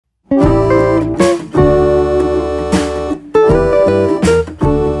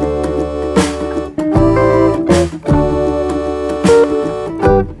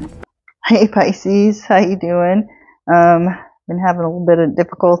Hey Pisces, how you doing? Been having a little bit of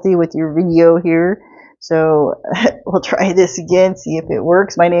difficulty with your video here, so we'll try this again, see if it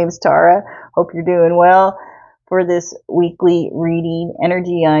works. My name's Tara. Hope you're doing well. For this weekly reading,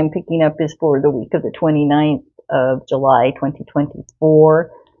 energy I'm picking up is for the week of the 29th of July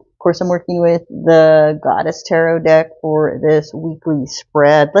 2024. Of course, I'm working with the Goddess Tarot deck for this weekly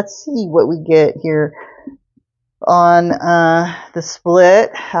spread. Let's see what we get here on the split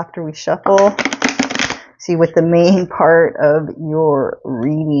after we shuffle. See what the main part of your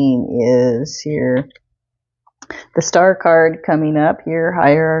reading is here. The Star card coming up here,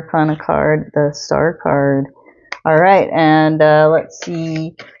 Higher Arcana card, the Star card. All right, and let's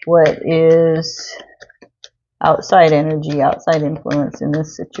see what is outside energy, outside influence in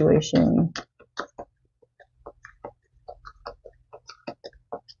this situation.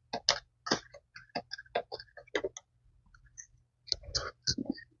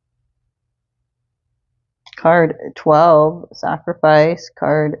 Card 12, Sacrifice,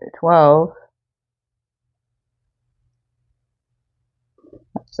 card 12.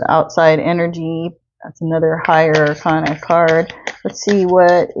 That's the outside energy. That's another Higher Arcana card. Let's see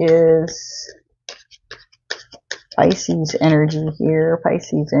what is Pisces energy here.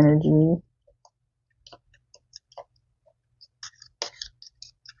 Pisces energy.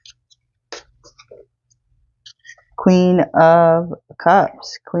 Queen of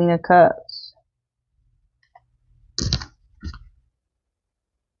Cups. Queen of Cups.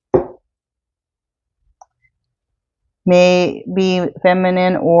 May be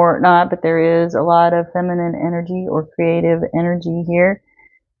feminine or not, but there is a lot of feminine energy or creative energy here.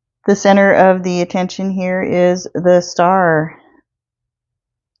 The center of the attention here is the Star.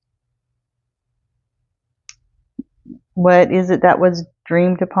 What is it that was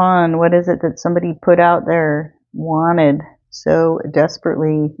dreamed upon? What is it that somebody put out there, wanted so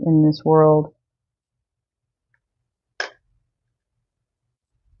desperately in this world?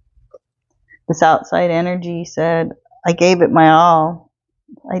 This outside energy said, I gave it my all.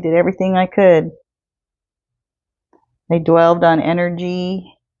 I did everything I could. I dwelled on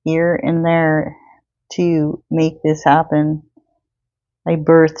energy here and there to make this happen. I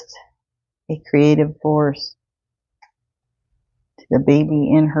birthed a creative force to the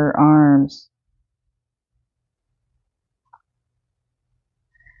baby in her arms.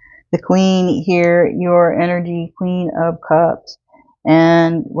 The Queen here, your energy, Queen of Cups,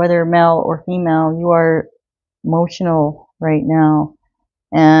 and whether male or female, you are emotional right now,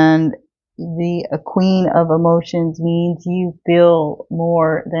 and the Queen of Emotions means you feel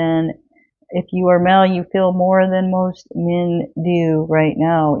more than, if you are male, you feel more than most men do right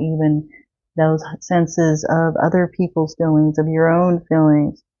now, even those senses of other people's feelings, of your own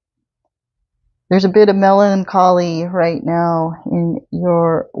feelings. There's a bit of melancholy right now in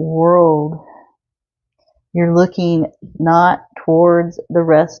your world. You're looking not towards the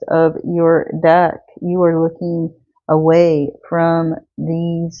rest of your deck. You are looking away from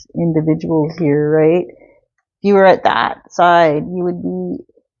these individuals here, right? If you were at that side, you would be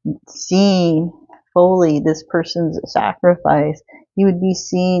seeing fully this person's sacrifice. You would be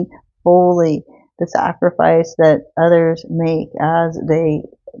seeing fully the sacrifice that others make as they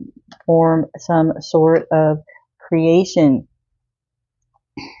form some sort of creation.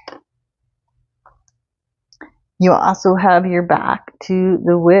 You also have your back to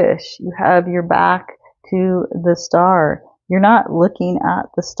the wish. You have your back to the Star. You're not looking at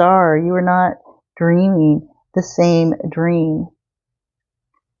the Star. You are not dreaming the same dream.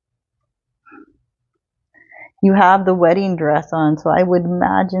 You have the wedding dress on, so I would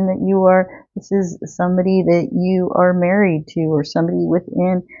imagine that this is somebody that you are married to, or somebody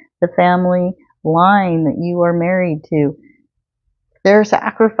within the family line that you are married to. Their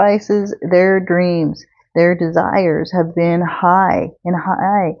sacrifices, their dreams, their desires have been high,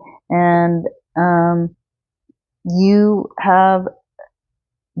 and you have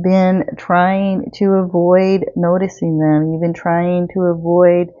been trying to avoid noticing them. You've been trying to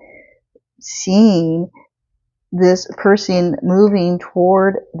avoid seeing this person moving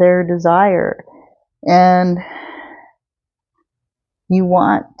toward their desire, and you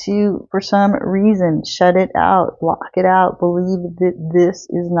want to, for some reason, shut it out, block it out, believe that this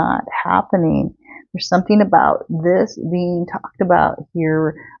is not happening. There's something about this being talked about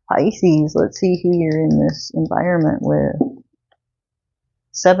here, Pisces. Let's see who you're in this environment with.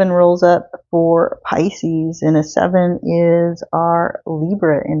 7 rolls up for Pisces, and a 7 is our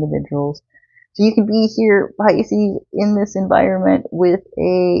Libra individuals. So you can be here, Pisces, in this environment with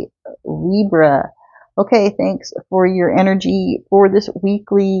a Libra. Okay, thanks for your energy for this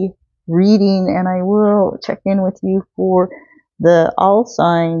weekly reading, and I will check in with you for the all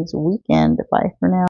signs weekend. Bye for now.